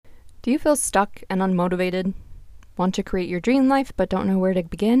Do you feel stuck and unmotivated? Want to create your dream life but don't know where to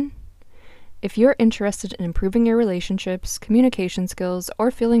begin? If you're interested in improving your relationships, communication skills, or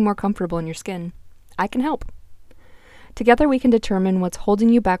feeling more comfortable in your skin, I can help. Together we can determine what's holding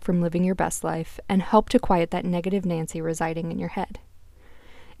you back from living your best life and help to quiet that negative Nancy residing in your head.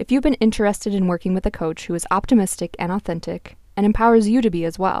 If you've been interested in working with a coach who is optimistic and authentic and empowers you to be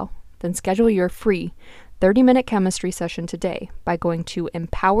as well, then schedule your free 30-minute chemistry session today by going to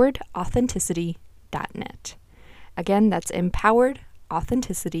empoweredauthenticity.net. Again, that's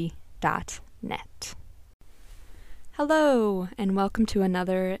empoweredauthenticity.net. Hello, and welcome to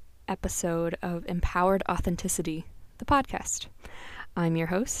another episode of Empowered Authenticity, the podcast. I'm your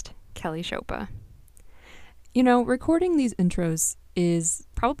host, Kelly Chopa. You know, recording these intros is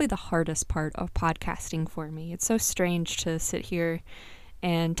probably the hardest part of podcasting for me. It's so strange to sit here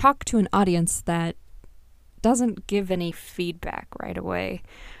and talk to an audience that doesn't give any feedback right away.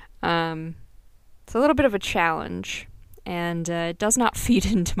 It's a little bit of a challenge, and it does not feed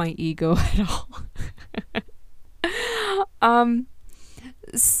into my ego at all.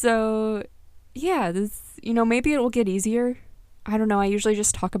 So yeah, maybe it will get easier. I don't know. I usually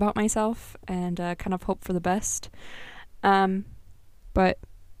just talk about myself and kind of hope for the best. But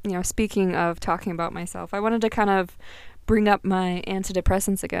speaking of talking about myself, I wanted to kind of bring up my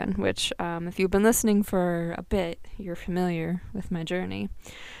antidepressants again, which if you've been listening for a bit, you're familiar with my journey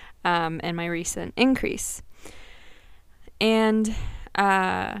and my recent increase. And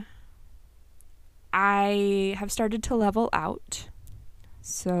I have started to level out,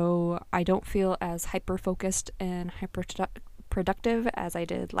 so I don't feel as hyper-focused and hyper-productive as I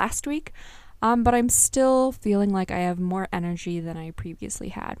did last week, but I'm still feeling like I have more energy than I previously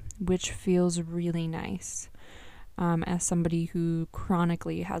had, which feels really nice. As somebody who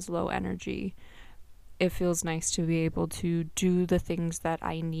chronically has low energy, it feels nice to be able to do the things that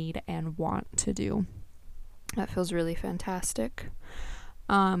I need and want to do. That feels really fantastic.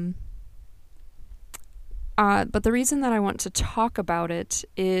 But the reason that I want to talk about it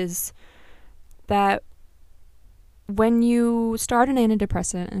is that when you start an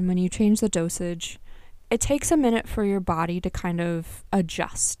antidepressant and when you change the dosage, it takes a minute for your body to kind of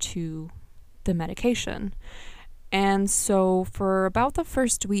adjust to the medication. And so for about the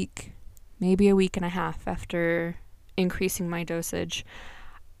first week, maybe a week and a half after increasing my dosage,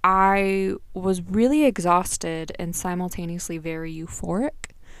 I was really exhausted and simultaneously very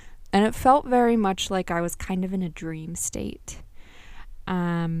euphoric. And it felt very much like I was kind of in a dream state.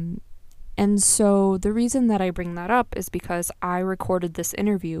 And so the reason that I bring that up is because I recorded this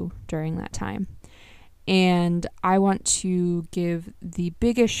interview during that time. And I want to give the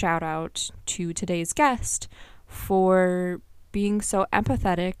biggest shout out to today's guest for being so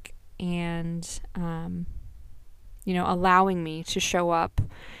empathetic and, allowing me to show up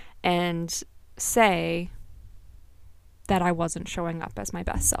and say that I wasn't showing up as my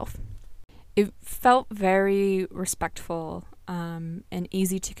best self. It felt very respectful and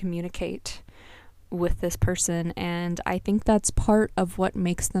easy to communicate with this person, and I think that's part of what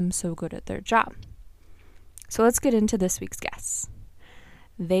makes them so good at their job. So let's get into this week's guests.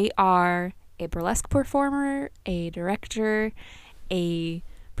 They are a burlesque performer, a director, a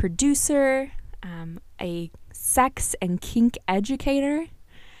producer, a sex and kink educator,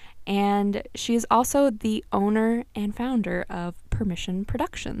 and she is also the owner and founder of Permission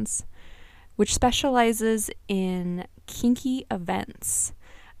Productions, which specializes in kinky events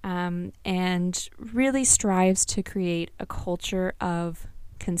and really strives to create a culture of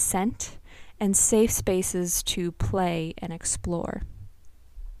consent and safe spaces to play and explore.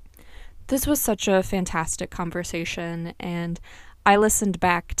 This was such a fantastic conversation, and I listened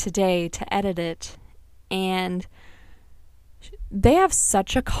back today to edit it, and they have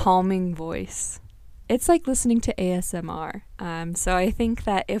such a calming voice. It's like listening to ASMR. So I think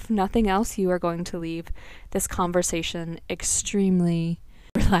that if nothing else, you are going to leave this conversation extremely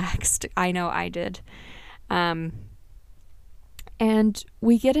relaxed. I know I did. And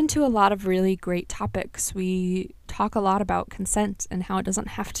we get into a lot of really great topics. We talk a lot about consent and how it doesn't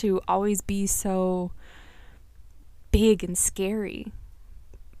have to always be so big and scary,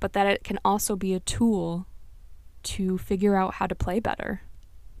 but that it can also be a tool to figure out how to play better.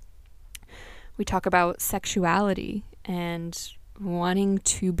 We talk about sexuality and wanting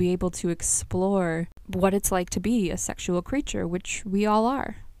to be able to explore what it's like to be a sexual creature, which we all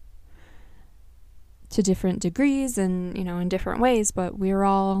are, to different degrees and, in different ways, but we're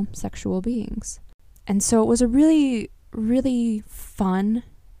all sexual beings. And so it was a really, really fun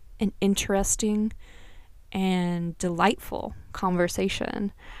and interesting and delightful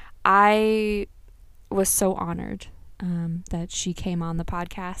conversation. I was so honored that she came on the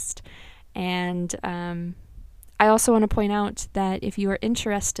podcast. And I also want to point out that if you are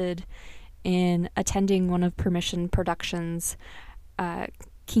interested in attending one of Permission Productions'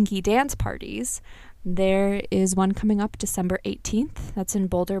 kinky dance parties, there is one coming up December 18th. That's in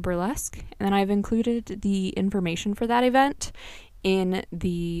Boulder Burlesque. And I've included the information for that event in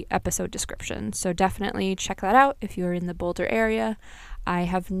the episode description. So definitely check that out if you're in the Boulder area. I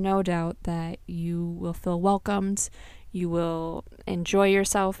have no doubt that you will feel welcomed, you will enjoy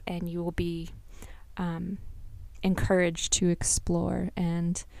yourself, and you will be encouraged to explore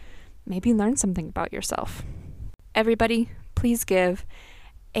and maybe learn something about yourself. Everybody, please give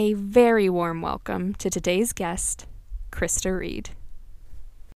a very warm welcome to today's guest, Krista Reed.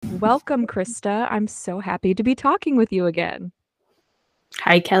 Welcome, Krista. I'm so happy to be talking with you again.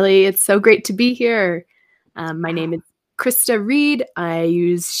 Hi, Kelly. It's so great to be here. My name is Krista Reed. I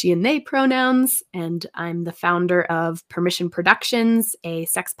use she and they pronouns, and I'm the founder of Permission Productions, a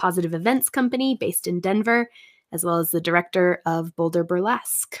sex-positive events company based in Denver, as well as the director of Boulder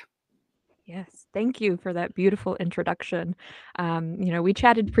Burlesque. Yes, thank you for that beautiful introduction. We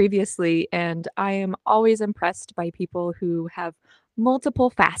chatted previously, and I am always impressed by people who have multiple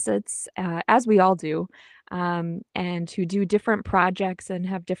facets, as we all do, and who do different projects and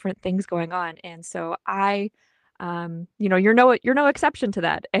have different things going on. And so you're no exception to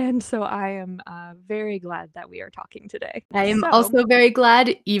that. And so I am very glad that we are talking today. I am also very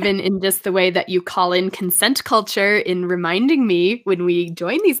glad, even in just the way that you call in consent culture in reminding me when we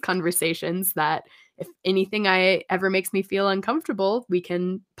join these conversations that if anything ever makes me feel uncomfortable, we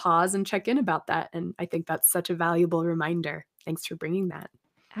can pause and check in about that. And I think that's such a valuable reminder. Thanks for bringing that.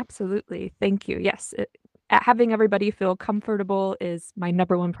 Absolutely. Thank you. Yes. Having everybody feel comfortable is my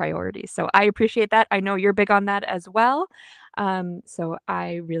number one priority. So I appreciate that. I know you're big on that as well. So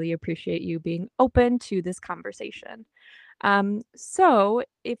I really appreciate you being open to this conversation. So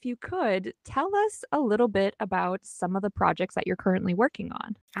if you could tell us a little bit about some of the projects that you're currently working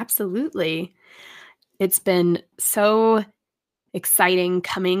on. Absolutely. It's been so exciting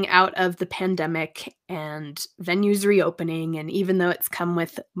coming out of the pandemic and venues reopening. And even though it's come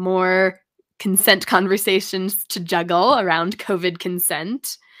with more consent conversations to juggle around COVID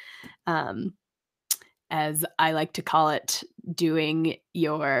consent, as I like to call it, doing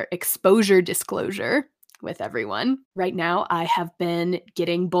your exposure disclosure with everyone. Right now, I have been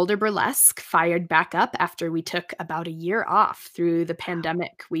getting Boulder Burlesque fired back up after we took about a year off through the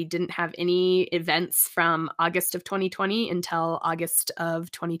pandemic. We didn't have any events from August of 2020 until August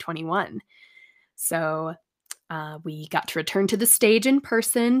of 2021. So we got to return to the stage in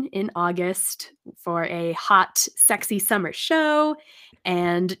person in August for a hot, sexy summer show.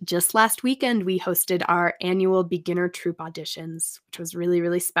 And just last weekend, we hosted our annual beginner troupe auditions, which was really,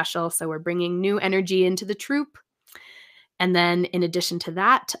 really special. So we're bringing new energy into the troupe. And then in addition to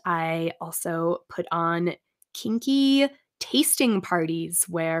that, I also put on kinky tasting parties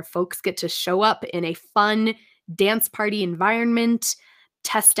where folks get to show up in a fun dance party environment,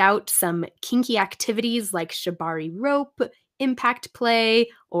 test out some kinky activities like shibari rope, impact play,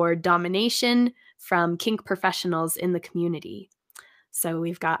 or domination from kink professionals in the community. So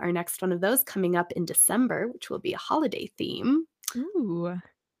we've got our next one of those coming up in December, which will be a holiday theme. Ooh.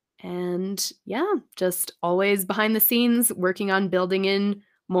 And yeah, just always behind the scenes working on building in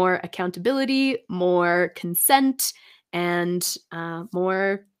more accountability, more consent, and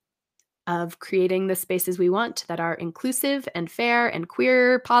more of creating the spaces we want that are inclusive and fair and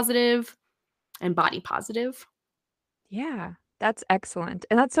queer positive and body positive. Yeah, that's excellent.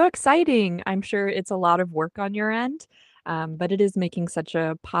 And that's so exciting. I'm sure it's a lot of work on your end, but it is making such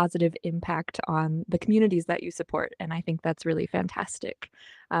a positive impact on the communities that you support. And I think that's really fantastic.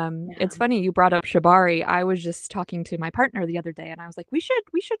 It's funny you brought up shibari. I was just talking to my partner the other day, and I was like, we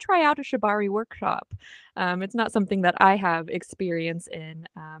should try out a shibari workshop. It's not something that I have experience in,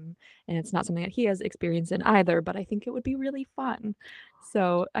 and it's not something that he has experience in either. But I think it would be really fun.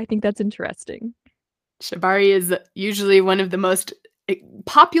 So I think that's interesting. Shibari is usually one of the most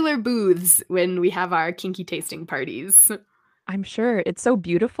popular booths when we have our kinky tasting parties. I'm sure it's so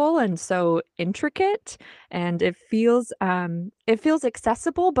beautiful and so intricate, and it feels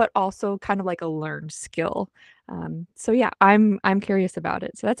accessible, but also kind of like a learned skill. So yeah, I'm curious about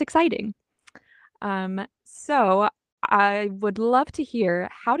it. So that's exciting. So I would love to hear,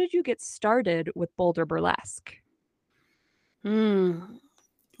 how did you get started with Boulder Burlesque?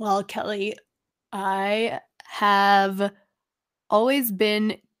 Well, Kelly, I have always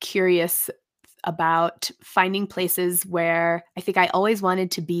been curious about finding places where I think I always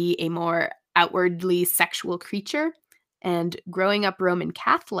wanted to be a more outwardly sexual creature. And growing up Roman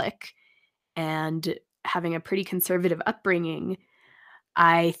Catholic and having a pretty conservative upbringing,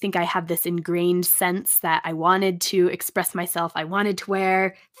 I think I had this ingrained sense that I wanted to express myself. I wanted to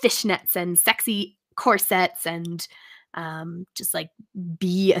wear fishnets and sexy corsets and just like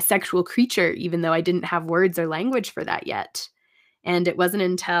be a sexual creature, even though I didn't have words or language for that yet. And it wasn't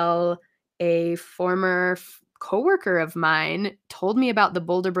until a former coworker of mine told me about the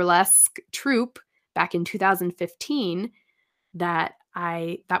Boulder Burlesque troupe back in 2015 that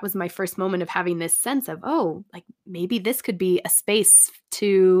was my first moment of having this sense of, oh, like maybe this could be a space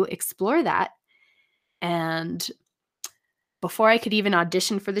to explore that. And before I could even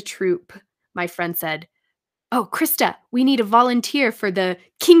audition for the troupe, my friend said, "Oh, Krista, we need a volunteer for the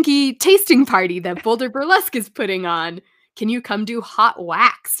kinky tasting party that Boulder Burlesque is putting on. Can you come do hot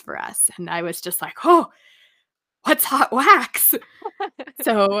wax for us?" And I was just like, "Oh, what's hot wax?"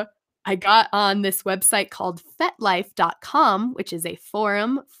 So I got on this website called fetlife.com, which is a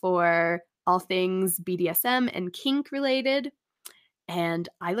forum for all things BDSM and kink related. And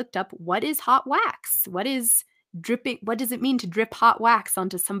I looked up, what is hot wax? What is dripping? What does it mean to drip hot wax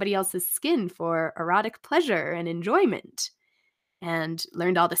onto somebody else's skin for erotic pleasure and enjoyment? And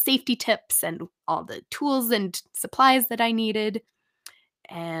learned all the safety tips and all the tools and supplies that I needed,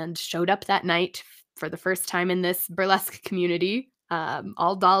 and showed up that night for the first time in this burlesque community,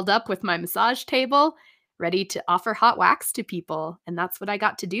 all dolled up with my massage table, ready to offer hot wax to people. And that's what I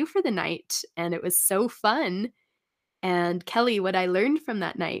got to do for the night. And it was so fun. And Kelly, what I learned from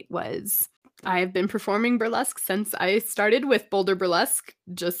that night was I have been performing burlesque since I started with Boulder Burlesque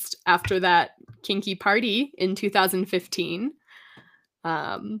just after that kinky party in 2015.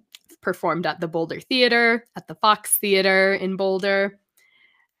 Performed at the Boulder Theater, at the Fox Theater in Boulder.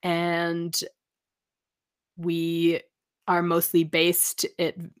 And we are mostly based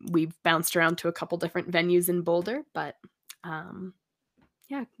we've bounced around to a couple different venues in Boulder, but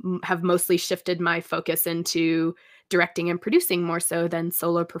have mostly shifted my focus into directing and producing more so than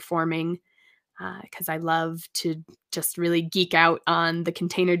solo performing, because I love to just really geek out on the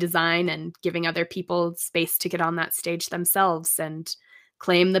container design and giving other people space to get on that stage themselves and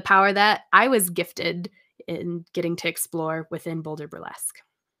claim the power that I was gifted in getting to explore within Boulder Burlesque.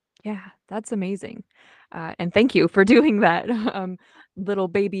 Yeah, that's amazing. And thank you for doing that. Little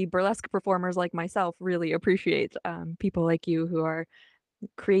baby burlesque performers like myself really appreciate people like you who are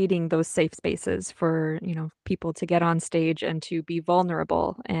creating those safe spaces for, people to get on stage and to be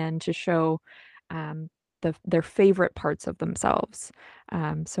vulnerable and to show their favorite parts of themselves.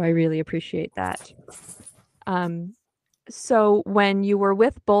 So I really appreciate that. So when you were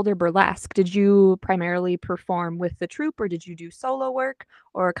with Boulder Burlesque, did you primarily perform with the troupe or did you do solo work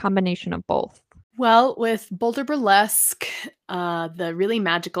or a combination of both? Well, with Boulder Burlesque, the really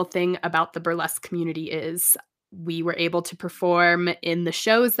magical thing about the burlesque community is we were able to perform in the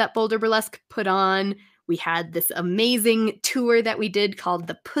shows that Boulder Burlesque put on. We had this amazing tour that we did called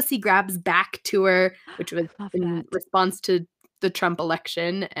the Pussy Grabs Back Tour, which was Love in that. response to the Trump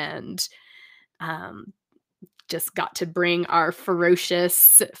election, and just got to bring our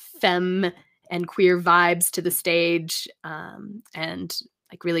ferocious femme and queer vibes to the stage, and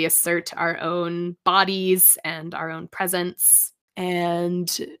like really assert our own bodies and our own presence. And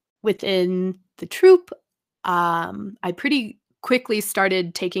within the troupe, I pretty quickly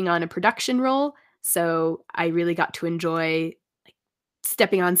started taking on a production role. So I really got to enjoy like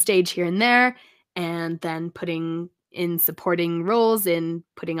stepping on stage here and there, and then putting in supporting roles in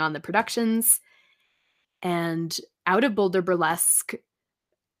putting on the productions. And out of Boulder Burlesque,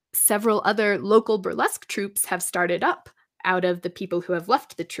 several other local burlesque troupes have started up out of the people who have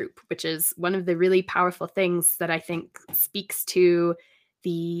left the troupe, which is one of the really powerful things that I think speaks to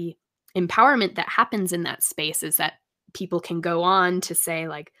the empowerment that happens in that space, is that people can go on to say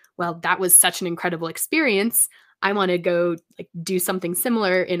like, well, that was such an incredible experience. I want to go like do something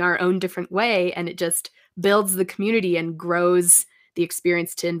similar in our own different way. And it just builds the community and grows the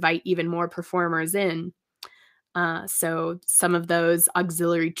experience to invite even more performers in. So some of those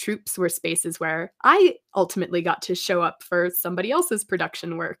auxiliary troupes were spaces where I ultimately got to show up for somebody else's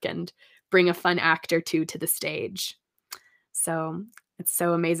production work and bring a fun act or two to the stage. So it's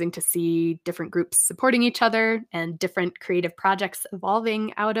so amazing to see different groups supporting each other and different creative projects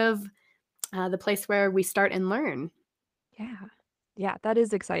evolving out of the place where we start and learn. Yeah. Yeah, that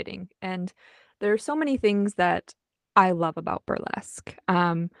is exciting. And there are so many things that I love about burlesque.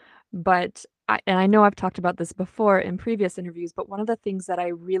 And I know I've talked about this before in previous interviews, but one of the things that I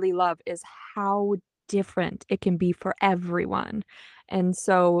really love is how different it can be for everyone. And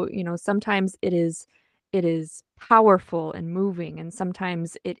so, sometimes it is powerful and moving, and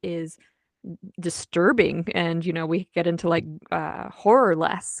sometimes it is disturbing, and we get into like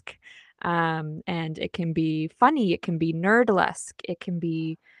horror-esque. And it can be funny, it can be nerdlesque, it can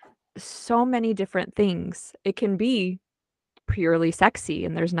be so many different things. It can be purely sexy,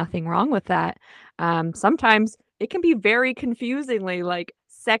 and there's nothing wrong with that. Sometimes it can be very confusingly like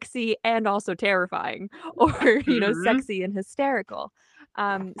sexy and also terrifying, or Mhm. sexy and hysterical.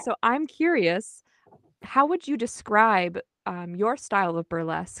 So I'm curious, how would you describe your style of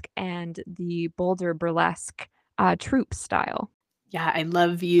burlesque and the Boulder Burlesque troupe style? Yeah, I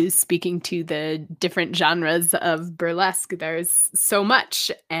love you speaking to the different genres of burlesque. There's so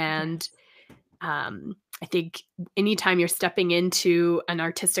much. And Yes. I think anytime you're stepping into an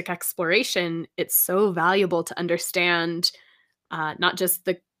artistic exploration, it's so valuable to understand not just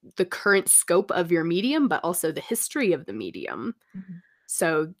the current scope of your medium, but also the history of the medium. Mhm.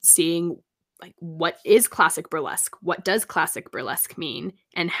 So seeing like what is classic burlesque? What does classic burlesque mean?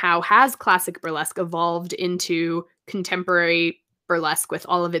 And how has classic burlesque evolved into contemporary burlesque with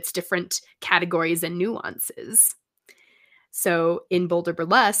all of its different categories and nuances? So in Boulder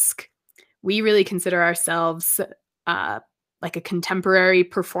Burlesque, we really consider ourselves uh, like a contemporary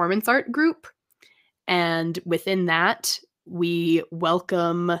performance art group. And within that, we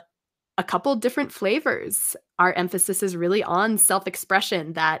welcome a couple different flavors. Our emphasis is really on self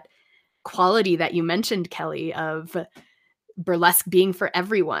expression, that quality that you mentioned, Kelly, of burlesque being for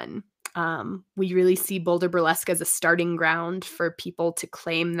everyone. We really see Boulder Burlesque as a starting ground for people to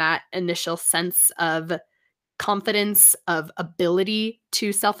claim that initial sense of confidence, of ability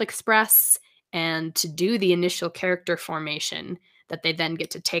to self express, and to do the initial character formation that they then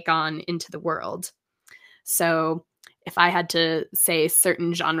get to take on into the world. So, if I had to say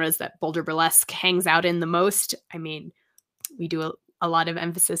certain genres that Boulder Burlesque hangs out in the most, I mean, we do a lot of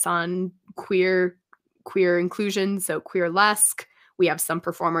emphasis on queer inclusion, so queerlesque. We have some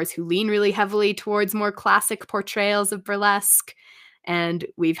performers who lean really heavily towards more classic portrayals of burlesque, and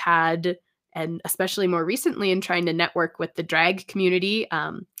we've had, and especially more recently in trying to network with the drag community,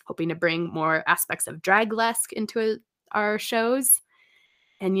 hoping to bring more aspects of draglesque into our shows.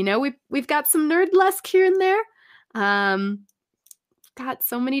 And we've got some nerdlesque here and there. Um, got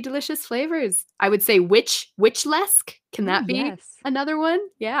so many delicious flavors. I would say witchlesque. Can Oh, that be yes. another one?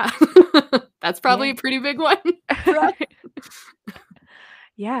 Yeah. That's probably Yeah. a pretty big one for us.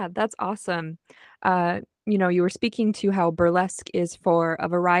 Yeah, that's awesome. You were speaking to how burlesque is for a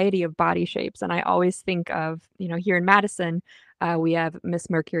variety of body shapes, and I always think of, here in Madison, we have Miss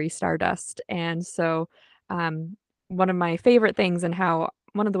Mercury Stardust, and so um, one of my favorite things and how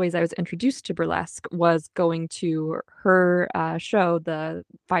one of the ways I was introduced to burlesque was going to her show, the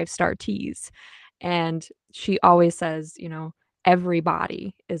Five Star Tease, and she always says, every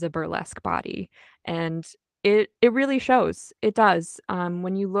body is a burlesque body, and it really shows. It does.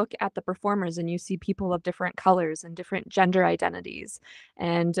 When you look at the performers and you see people of different colors and different gender identities,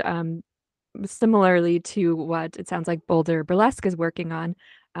 and similarly to what it sounds like Boulder Burlesque is working on,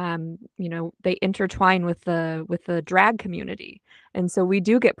 they intertwine with the drag community, and so we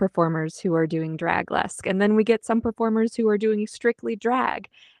do get performers who are doing draglesque, and then we get some performers who are doing strictly drag,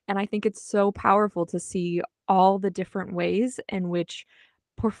 and I think it's so powerful to see all the different ways in which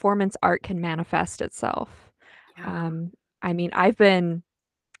performance art can manifest itself. Yeah. Um, I mean, I've been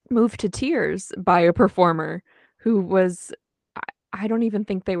moved to tears by a performer who was, I don't even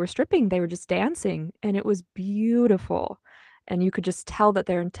think they were stripping, they were just dancing, and it was beautiful. And you could just tell that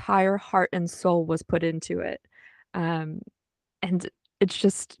their entire heart and soul was put into it. Um, and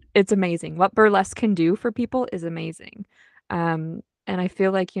it's amazing. What burlesque can do for people is amazing. And I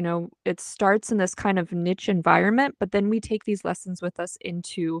feel like, it starts in this kind of niche environment, but then we take these lessons with us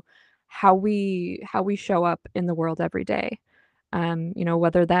into how we show up in the world every day.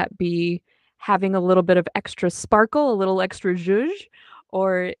 Whether that be having a little bit of extra sparkle, a little extra zhuzh,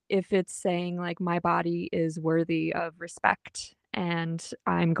 or if it's saying like my body is worthy of respect and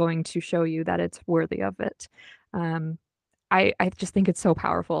I'm going to show you that it's worthy of it. Um, I just think it's so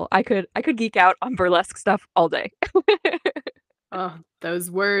powerful. I could geek out on burlesque stuff all day. Oh,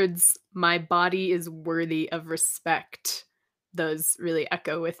 those words, my body is worthy of respect. Those really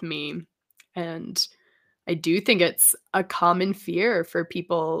echo with me. And I do think it's a common fear for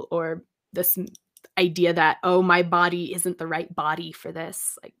people, or this idea that, oh, my body isn't the right body for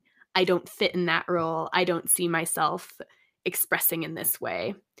this. Like, I don't fit in that role. I don't see myself expressing in this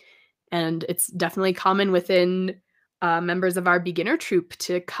way. And it's definitely common within members of our beginner troupe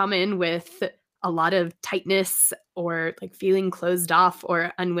to come in with a lot of tightness, or like feeling closed off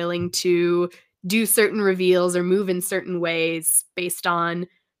or unwilling to do certain reveals or move in certain ways based on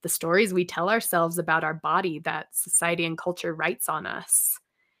the stories we tell ourselves about our body that society and culture writes on us.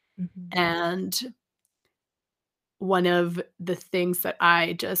 Mhm. And one of the things that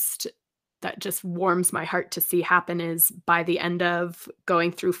I just that just warms my heart to see happen is by the end of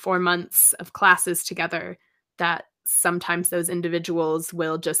going through 4 months of classes together, that sometimes those individuals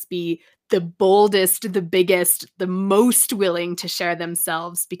will just be the boldest, the biggest, the most willing to share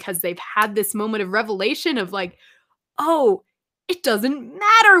themselves because they've had this moment of revelation of like, "Oh, it doesn't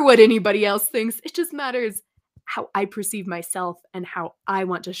matter what anybody else thinks. It just matters how I perceive myself and how I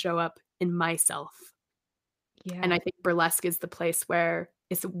want to show up in myself." And Yeah. I think burlesque is the place where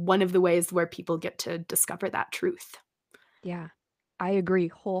it's one of the ways where people get to discover that truth. Yeah. I agree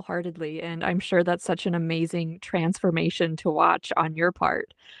wholeheartedly, and I'm sure that's such an amazing transformation to watch on your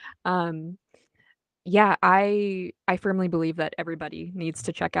part. Um, yeah, I firmly believe that everybody needs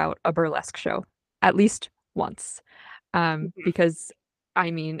to check out a burlesque show at least once. Mhm. Because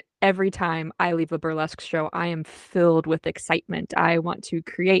I mean, every time I leave a burlesque show, I am filled with excitement. I want to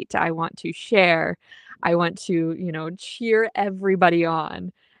create, I want to share, I want to, cheer everybody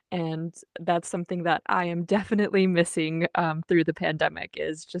on. And that's something that I am definitely missing through the pandemic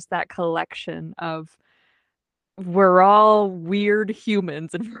is just that collection of we're all weird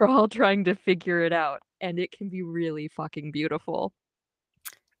humans and we're all trying to figure it out. And it can be really fucking beautiful.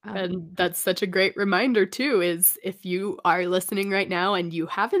 Um, And that's such a great reminder too, is if you are listening right now and you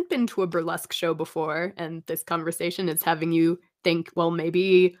haven't been to a burlesque show before and this conversation is having you think, well,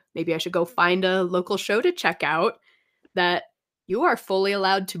 maybe I should go find a local show to check out, that you are fully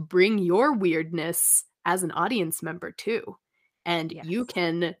allowed to bring your weirdness as an audience member too. And you yes.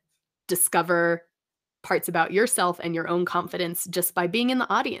 can discover parts about yourself and your own confidence just by being in the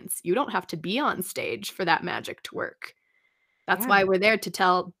audience. You don't have to be on stage for that magic to work. That's Yeah. why we're there to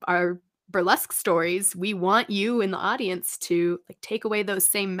tell our burlesque stories. We want you in the audience to like take away those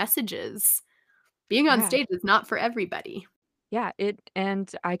same messages. Being on Yeah. stage is not for everybody. Yeah, and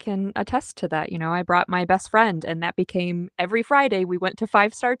I can attest to that, I brought my best friend and that became every Friday we went to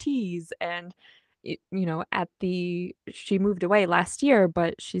Five Star Teas and at the she moved away last year,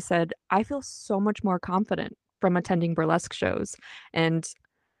 but she said, "I feel so much more confident from attending burlesque shows." And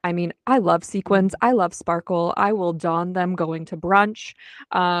I mean, I love sequins, Mm. I love sparkle, I will don them going to brunch.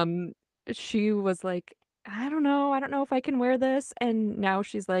 Um, she was like, I don't know if I can wear this." And now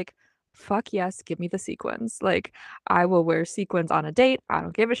she's like, "Fuck yes, give me the sequins." Like I will wear sequins on a date. I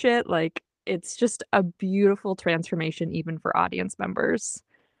don't give a shit. Like, it's just a beautiful transformation even for audience members.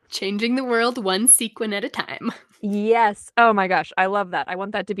 Changing the world one sequin at a time. Yes. Oh my gosh, I love that. I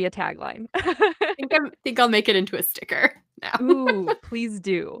want that to be a tagline. Think I'll make it into a sticker now. Ooh, please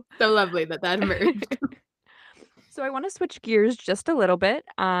do. So lovely that that emerged. So I want to switch gears just a little bit,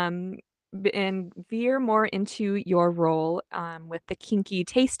 and veer more into your role with the kinky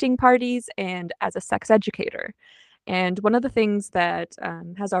tasting parties and as a sex educator. And one of the things that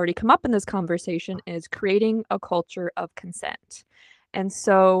has already come up in this conversation is creating a culture of consent. And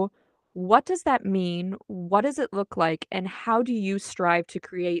so, what does that mean? What does it look like? And how do you strive to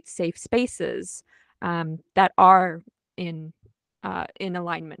create safe spaces that are in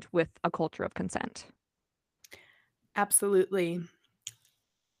alignment with a culture of consent? Absolutely.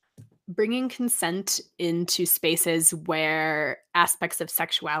 Bringing consent into spaces where aspects of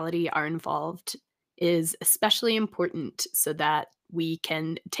sexuality are involved is especially important so that we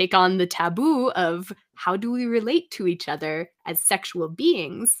can take on the taboo of how do we relate to each other as sexual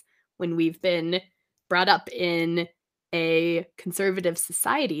beings when we've been brought up in a conservative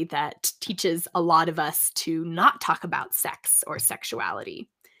society that teaches a lot of us to not talk about sex or sexuality.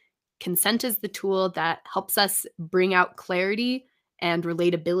 Consent is the tool that helps us bring out clarity and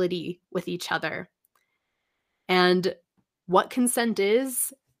relatability with each other. And what consent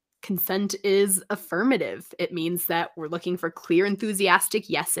is affirmative. It means that we're looking for clear, enthusiastic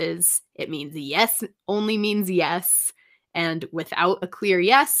yeses. It means yes only means yes. And without a clear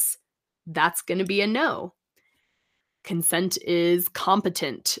yes, that's going to be a no. Consent is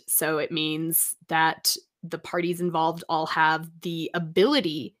competent. So it means that the parties involved all have the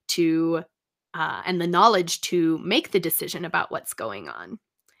ability to and the knowledge to make the decision about what's going on.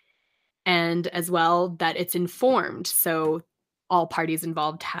 And as well, that it's informed. So all parties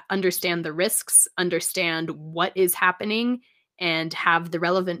involved understand the risks, understand what is happening, and have the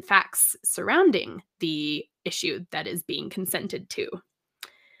relevant facts surrounding the issue that is being consented to.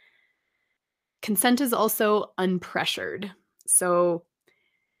 Consent is also unpressured. So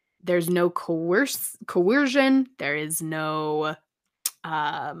there's no coercion, there is no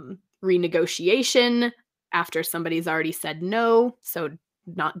renegotiation after somebody's already said no, so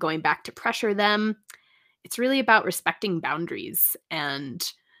not going back to pressure them. It's really about respecting boundaries and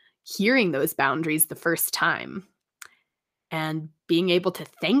hearing those boundaries the first time and being able to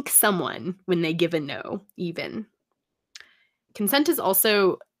thank someone when they give a no, even. Consent is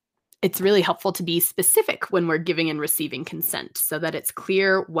also it's really helpful to be specific when we're giving and receiving consent so that it's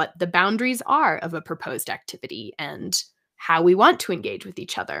clear what the boundaries are of a proposed activity and how we want to engage with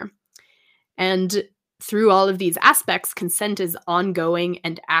each other. And through all of these aspects, consent is ongoing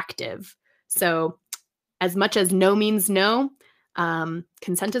and active. So, as much as no means no,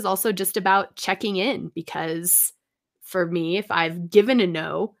 consent is also just about checking in, because for me, if I've given a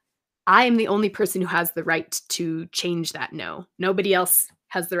no, I am the only person who has the right to change that no. Nobody else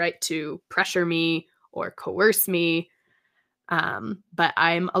has the right to pressure me or coerce me. But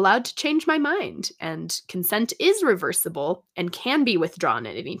I'm allowed to change my mind, and consent is reversible and can be withdrawn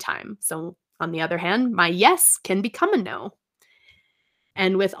at any time. So, on the other hand, my yes can become a no.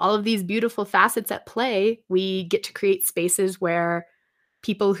 And with all of these beautiful facets at play, we get to create spaces where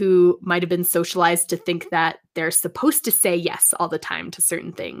people who might have been socialized to think that they're supposed to say yes all the time to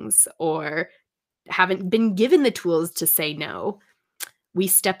certain things, or haven't been given the tools to say no, we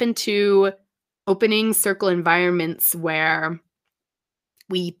step into opening circle environments where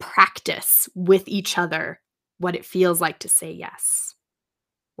we practice with each other what it feels like to say yes,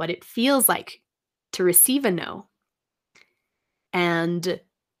 what it feels like to receive a no, and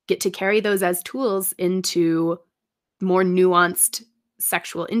get to carry those as tools into more nuanced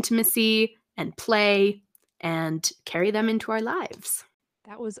sexual intimacy and play, and carry them into our lives.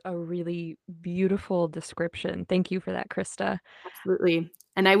 That was a really beautiful description. Thank you for that, Krista. Absolutely.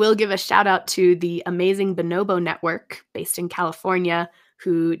 And I will give a shout out to the amazing Bonobo Network based in California,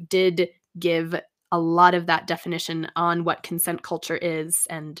 who did give a lot of that definition on what consent culture is.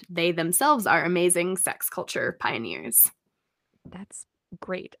 And they themselves are amazing sex culture pioneers. That's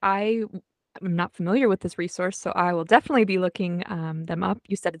great. I'm not familiar with this resource, so I will definitely be looking them up.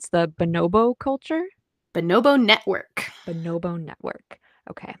 You said it's the Bonobo culture? Bonobo Network. Bonobo Network.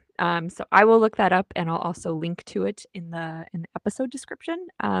 Okay. So I will look that up, and I'll also link to it in the episode description,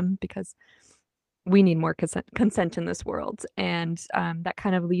 because we need more consent in this world. And that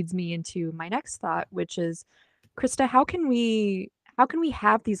kind of leads me into my next thought, which is, Krista, how can we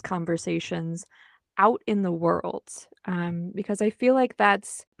have these conversations out in the world? Because I feel like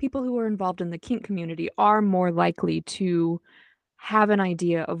that's people who are involved in the kink community are more likely to have an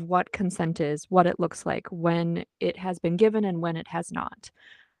idea of what consent is, what it looks like when it has been given and when it has not.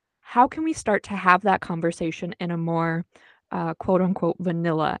 How can we start to have that conversation in a more quote unquote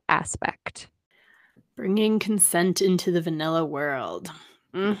vanilla aspect? Bringing consent into the vanilla world.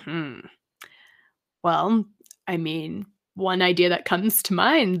 Well, I mean, one idea that comes to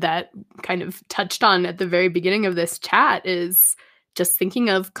mind that kind of touched on at the very beginning of this chat is just thinking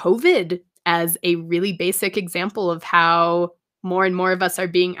of COVID as a really basic example of how more and more of us are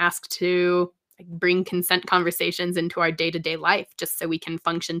being asked to bring consent conversations into our day-to-day life just so we can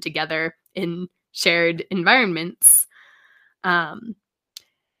function together in shared environments. And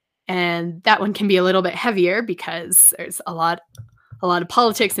that one can be a little bit heavier because there's a lot of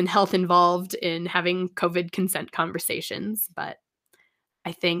politics and health involved in having COVID consent conversations. But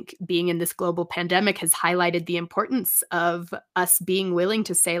I think being in this global pandemic has highlighted the importance of us being willing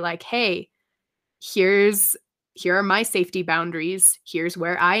to say, like, hey, here are my safety boundaries. Here's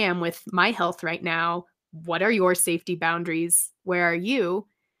where I am with my health right now. What are your safety boundaries? Where are you?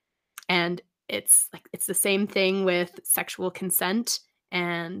 And it's the same thing with sexual consent.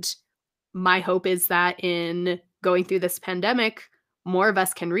 And my hope is that in going through this pandemic, more of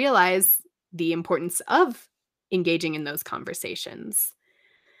us can realize the importance of engaging in those conversations.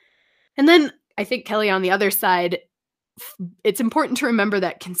 And then I think, Kelly, on the other side, it's important to remember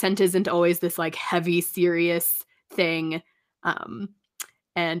that consent isn't always this like heavy, serious thing. And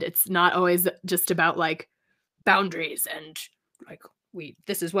it's not always just about like boundaries and like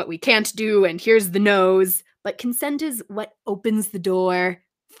this is what we can't do and here's the no's. But consent is what opens the door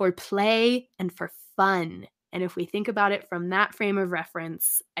for play and for fun. And if we think about it from that frame of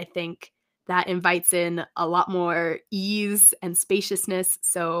reference, I think that invites in a lot more ease and spaciousness.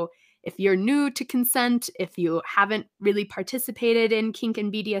 So if you're new to consent, if you haven't really participated in kink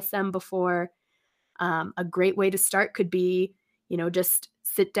and BDSM before, a great way to start could be, just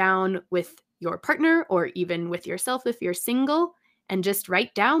sit down with your partner or even with yourself if you're single and just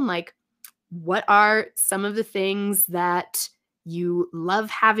write down like, what are some of the things that you love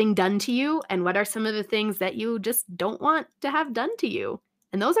having done to you, and what are some of the things that you just don't want to have done to you?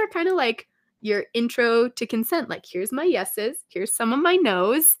 And those are kind of like your intro to consent. Like, here's my yeses, here's some of my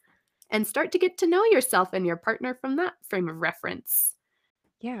nos, and start to get to know yourself and your partner from that frame of reference.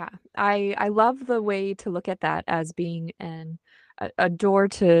 Yeah, I love the way to look at that as being a door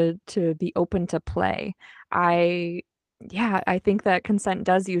to be open to play. I think that consent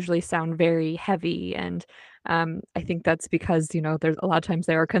does usually sound very heavy and I think that's because, there's a lot of times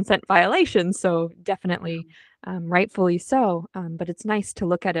there are consent violations, so definitely, rightfully so. But it's nice to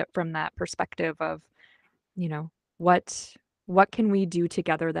look at it from that perspective of, you know, what what can we do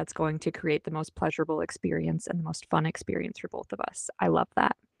together that's going to create the most pleasurable experience and the most fun experience for both of us. I love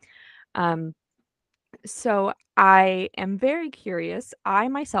that. Um, so I am very curious. I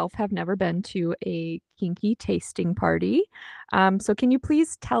myself have never been to a kinky tasting party. So can you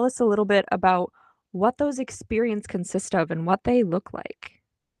please tell us a little bit about what those experiences consist of and what they look like?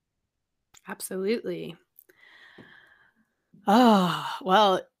 Absolutely. Oh,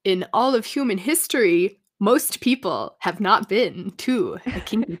 well, in all of human history, most people have not been to a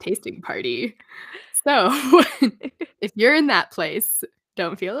kinky tasting party. So, if you're in that place,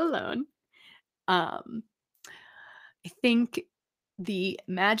 don't feel alone. Um, I think the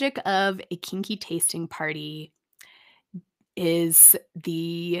magic of a kinky tasting party is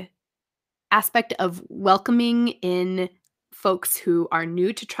the aspect of welcoming in folks who are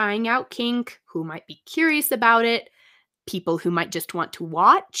new to trying out kink, who might be curious about it, people who might just want to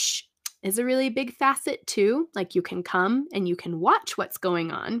watch is a really big facet too. Like you can come and you can watch what's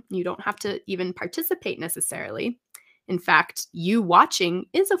going on. You don't have to even participate necessarily. In fact, you watching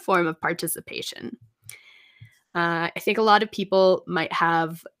is a form of participation. I think a lot of people might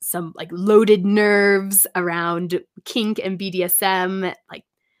have some like loaded nerves around kink and BDSM, like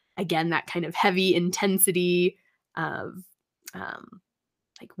again, that kind of heavy intensity of um,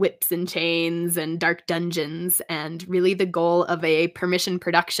 like whips and chains and dark dungeons. And really, the goal of a Permission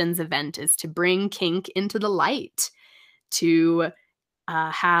Productions event is to bring kink into the light, to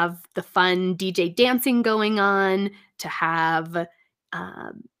have the fun DJ dancing going on, to have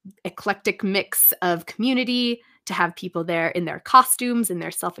um, eclectic mix of community, to have people there in their costumes and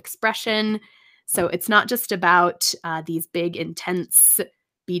their self-expression. So it's not just about these big, intense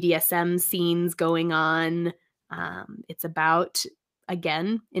BDSM scenes going on. It's about,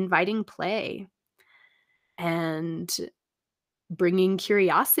 again, inviting play and bringing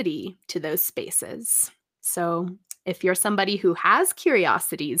curiosity to those spaces. So if you're somebody who has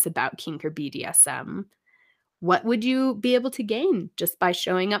curiosities about kink or BDSM, what would you be able to gain just by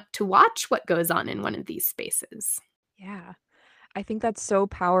showing up to watch what goes on in one of these spaces? Yeah. I think that's so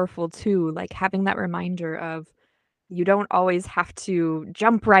powerful too, like having that reminder of you don't always have to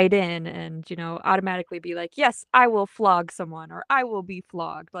jump right in and, automatically be like, "Yes, I will flog someone," or "I will be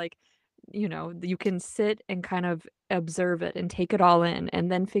flogged." Like, you can sit and kind of observe it and take it all in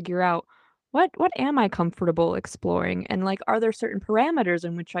and then figure out what am I comfortable exploring and like are there certain parameters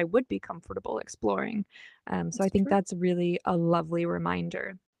in which I would be comfortable exploring? So I That's think true. that's really a lovely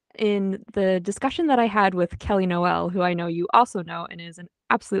reminder. In the discussion that I had with Kelly Noel, who I know you also know and is an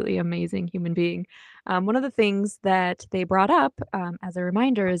absolutely amazing human being, one of the things that they brought up as a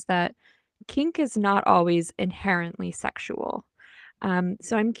reminder is that kink is not always inherently sexual.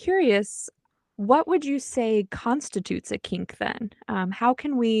 So I'm curious, what would you say constitutes a kink then? How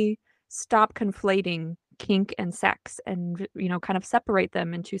can we stop conflating kink and sex and, kind of separate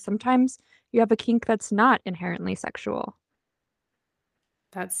them into sometimes you have a kink that's not inherently sexual?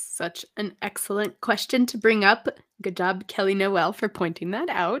 That's such an excellent question to bring up. Good job, Kelly Noel, for pointing that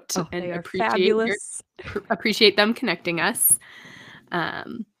out Oh, and they are fabulous. appreciate them connecting us.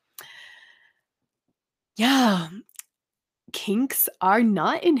 Um, yeah, kinks are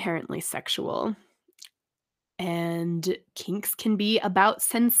not inherently sexual, and kinks can be about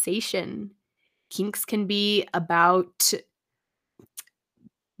sensation. Kinks can be about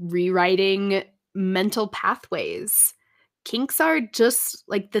rewriting mental pathways. Kinks are just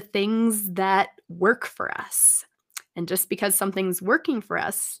like the things that work for us. And just because something's working for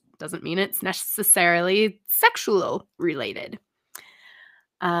us doesn't mean it's necessarily sexual related.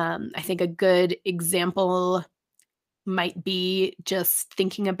 I think a good example might be just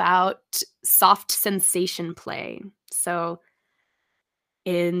thinking about soft sensation play. So,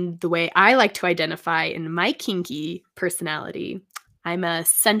 in the way I like to identify in my kinky personality, I'm a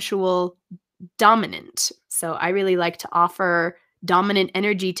sensual dominant. So I really like to offer dominant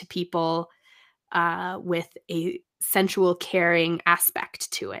energy to people with a sensual, caring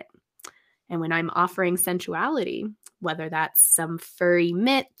aspect to it. And when I'm offering sensuality, whether that's some furry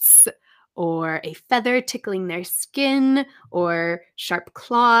mitts or a feather tickling their skin or sharp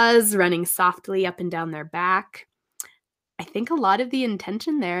claws running softly up and down their back, I think a lot of the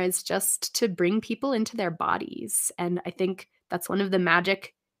intention there is just to bring people into their bodies. And I think that's one of the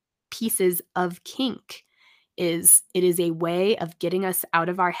magic pieces of kink is it is a way of getting us out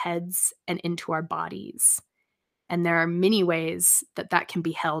of our heads and into our bodies. And there are many ways that that can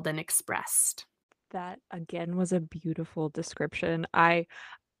be held and expressed. That again was a beautiful description.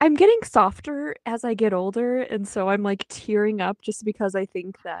 I'm getting softer as I get older, and so I'm like tearing up just because I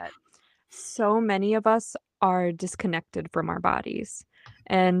think that so many of us are disconnected from our bodies.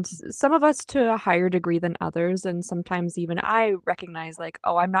 And some of us to a higher degree than others. And sometimes even I recognize, like,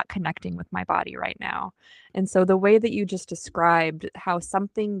 oh, I'm not connecting with my body right now. And so the way that you just described how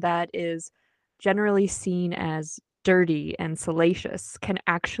something that is generally seen as dirty and salacious can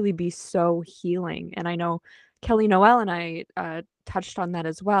actually be so healing. And I know Kelly Noel and I touched on that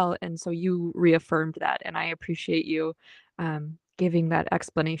as well. And so you reaffirmed that. And I appreciate you giving that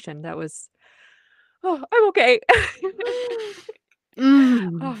explanation. That was, oh, I'm okay.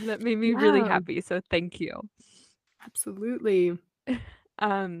 Mm, Oh, that made me really yeah, happy. So thank you. absolutely.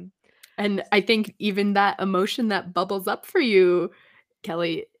 Um, And I think even that emotion that bubbles up for you,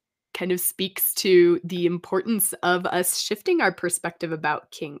 Kelly, kind of speaks to the importance of us shifting our perspective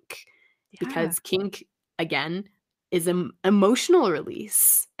about kink. yeah, Because kink, again, is an emotional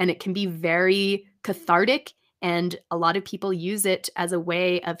release and it can be very cathartic. And a lot of people use it as a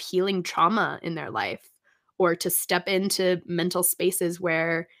way of healing trauma in their life or to step into mental spaces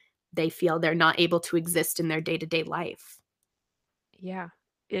where they feel they're not able to exist in their day to day life. yeah.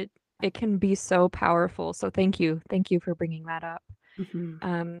 It it can be so powerful. So thank you. Thank you for bringing that up. Mhm.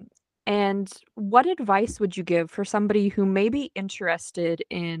 Um, and what advice would you give for somebody who may be interested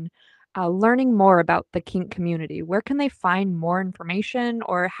in learning more about the kink community? Where can they find more information,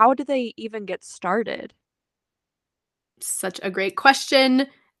 or how do they even get started? Such a great question,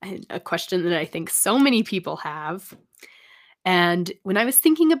 and a question that I think so many people have. And when I was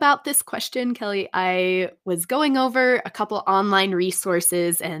thinking about this question, Kelly, I was going over a couple online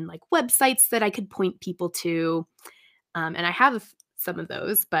resources and like websites that I could point people to. And I have some of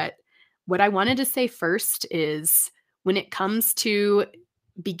those, but what I wanted to say first is when it comes to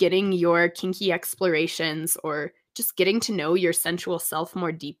beginning your kinky explorations or just getting to know your sensual self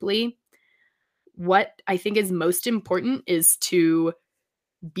more deeply, what I think is most important is to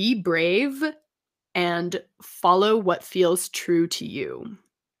be brave and follow what feels true to you.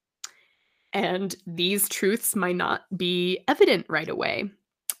 And these truths might not be evident right away.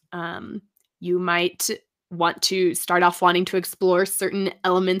 Um, you might want to start off wanting to explore certain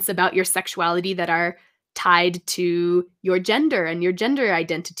elements about your sexuality that are tied to your gender and your gender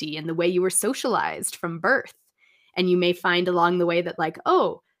identity and the way you were socialized from birth. And you may find along the way that, like,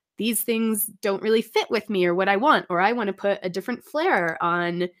 oh, these things don't really fit with me or what I want, or I want to put a different flair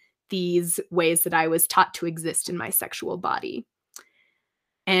on these ways that I was taught to exist in my sexual body.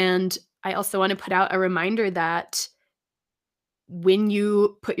 And I also want to put out a reminder that when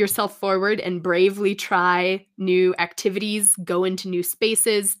you put yourself forward and bravely try new activities, go into new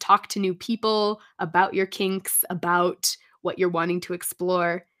spaces, talk to new people about your kinks, about what you're wanting to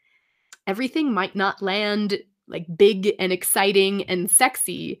explore, everything might not land like big and exciting and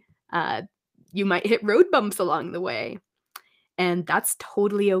sexy. Uh, you might hit road bumps along the way, and that's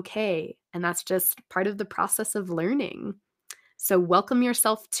totally okay. And that's just part of the process of learning. So welcome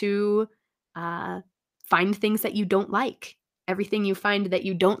yourself to uh, find things that you don't like. Everything you find that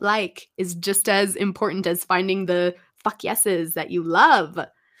you don't like is just as important as finding the fuck yeses that you love.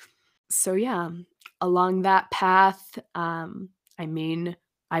 So yeah, along that path, I mean,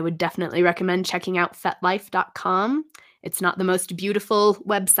 I would definitely recommend checking out fetlife.com. It's not the most beautiful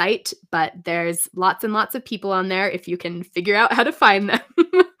website, but there's lots and lots of people on there if you can figure out how to find them.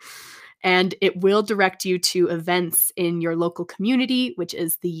 And it will direct you to events in your local community, which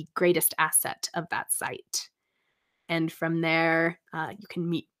is the greatest asset of that site. And from there, you can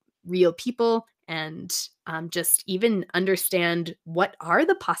meet real people and just even understand what are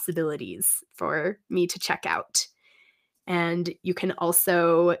the possibilities for me to check out. And you can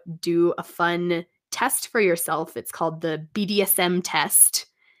also do a fun test for yourself. It's called the BDSM test.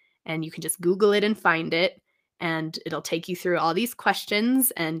 And you can just Google it and find it. And it'll take you through all these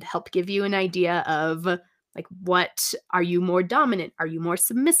questions and help give you an idea of like, what are you more dominant? Are you more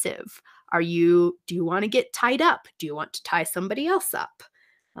submissive? Do you want to get tied up? Do you want to tie somebody else up?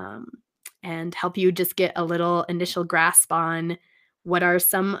 Um, and help you just get a little initial grasp on what are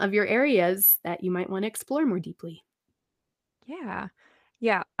some of your areas that you might want to explore more deeply. Yeah.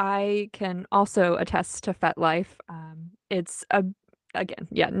 Yeah, I can also attest to FetLife. It's a again,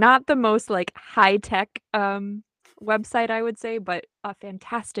 yeah, not the most like high tech website I would say, but a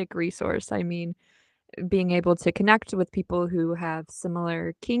fantastic resource. I mean, being able to connect with people who have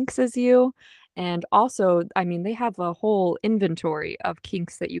similar kinks as you, and also, I mean, they have a whole inventory of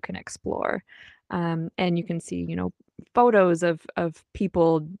kinks that you can explore. And you can see, photos of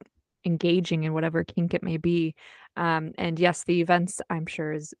people engaging in whatever kink it may be. And yes, the events I'm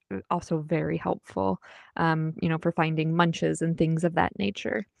sure is also very helpful, for finding munches and things of that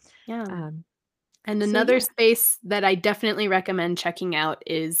nature. Yeah. Um, And so another yeah. space that I definitely recommend checking out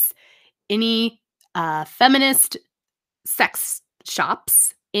is any feminist sex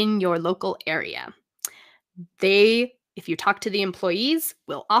shops in your local area. They, if you talk to the employees,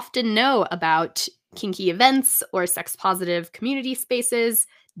 will often know about kinky events or sex positive community spaces.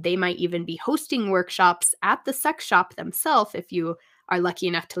 They might even be hosting workshops at the sex shop themselves if you are lucky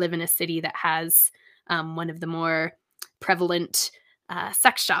enough to live in a city that has one of the more prevalent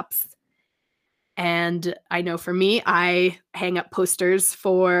sex shops. And I know for me, I hang up posters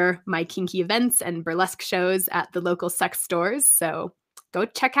for my kinky events and burlesque shows at the local sex stores. So go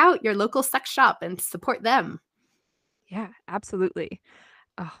check out your local sex shop and support them. Yeah, absolutely.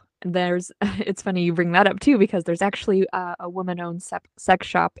 Oh, and there's it's funny you bring that up too because there's actually a woman-owned sex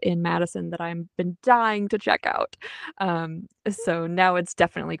shop in Madison that I've been dying to check out. So now it's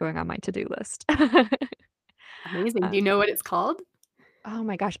definitely going on my to-do list. Amazing. Do you Um, know what it's called? oh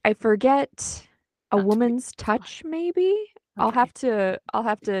my gosh, I forget. A Not to be Woman's Touch, maybe? okay. I'll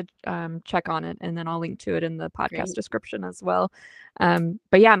have to check on it and then I'll link to it in the podcast Great. description as well.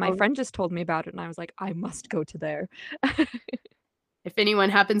 But yeah, my Well, friend just told me about it and I was like, I must go to there. if anyone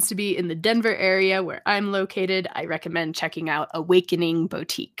happens to be in the Denver area where I'm located, I recommend checking out Awakening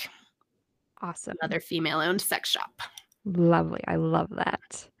Boutique, Awesome. another female-owned sex shop. Lovely. I love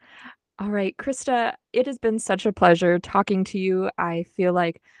that. All right, Krista, it has been such a pleasure talking to you. I feel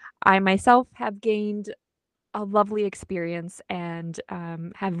like I myself have gained a lovely experience and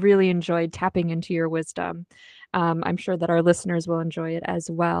have really enjoyed tapping into your wisdom. I'm sure that our listeners will enjoy it as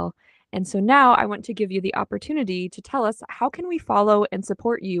well. And so now I want to give you the opportunity to tell us how can we follow and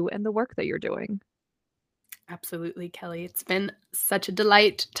support you in the work that you're doing? Absolutely, Kelly. It's been such a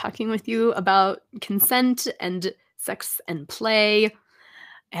delight talking with you about consent and sex and play.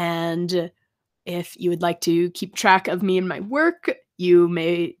 And if you would like to keep track of me and my work, you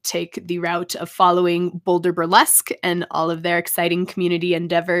may take the route of following Boulder Burlesque and all of their exciting community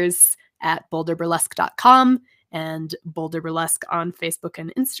endeavors at boulderburlesque.com and Boulder Burlesque on Facebook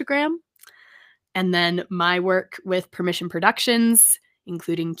and Instagram. And then my work with Permission Productions,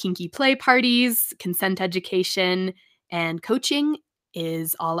 including kinky play parties, consent education, and coaching,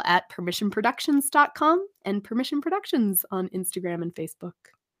 is all at permissionproductions.com and Permission Productions on Instagram and Facebook.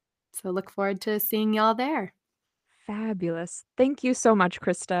 So look forward to seeing y'all there. Fabulous. Thank you so much,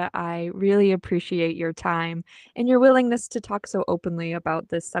 Krista. I really appreciate your time and your willingness to talk so openly about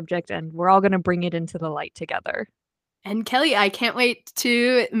this subject, and we're all going to bring it into the light together. And Kelly, I can't wait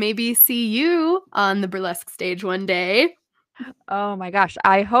to maybe see you on the burlesque stage one day. Oh my gosh,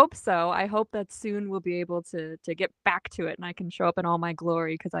 I hope so. I hope that soon we'll be able to get back to it and I can show up in all my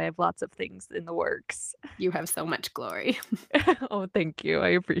glory because I have lots of things in the works. You have so much glory. Oh, thank you. I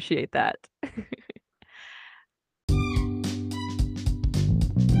appreciate that.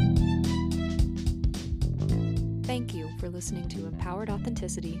 Thank you for listening to Empowered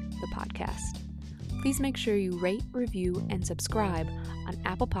Authenticity, the podcast. Please make sure you rate, review, and subscribe on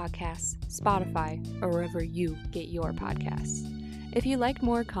Apple Podcasts, Spotify, or wherever you get your podcasts. If you like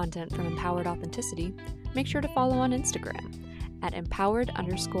more content from Empowered Authenticity, make sure to follow on Instagram at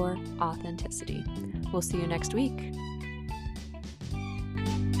empowered_authenticity. We'll see you next week.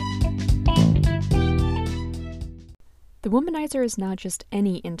 The Womanizer is not just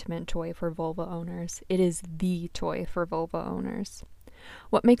any intimate toy for vulva owners, it is the toy for vulva owners.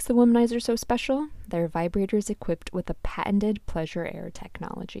 What makes the Womanizer so special? They're vibrators equipped with a patented pleasure air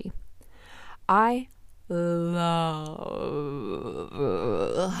technology. I love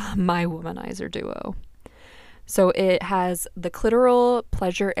my Womanizer Duo. So it has the clitoral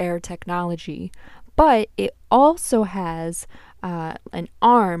pleasure air technology, but it also has an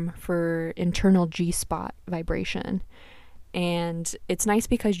arm for internal G-spot vibration. And it's nice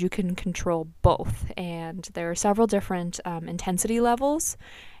because you can control both. And there are several different intensity levels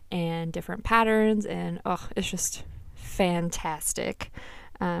and different patterns. And it's just fantastic.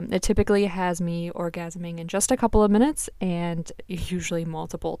 It typically has me orgasming in just a couple of minutes and usually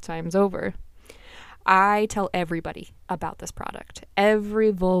multiple times over. I tell everybody about this product.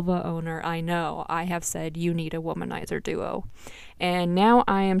 Every vulva owner I know, I have said you need a Womanizer Duo. And now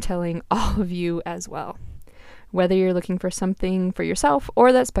I am telling all of you as well. Whether you're looking for something for yourself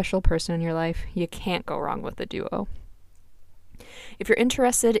or that special person in your life, you can't go wrong with the Duo. If you're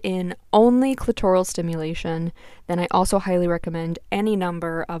interested in only clitoral stimulation, then I also highly recommend any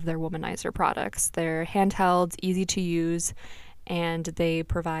number of their Womanizer products. They're handheld, easy to use, and they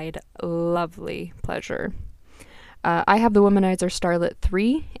provide lovely pleasure. I have the Womanizer Starlet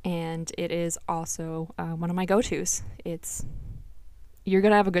 3, and it is also one of my go-tos. You're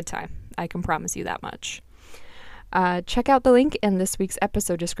going to have a good time. I can promise you that much. Check out the link in this week's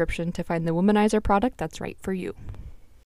episode description to find the Womanizer product that's right for you.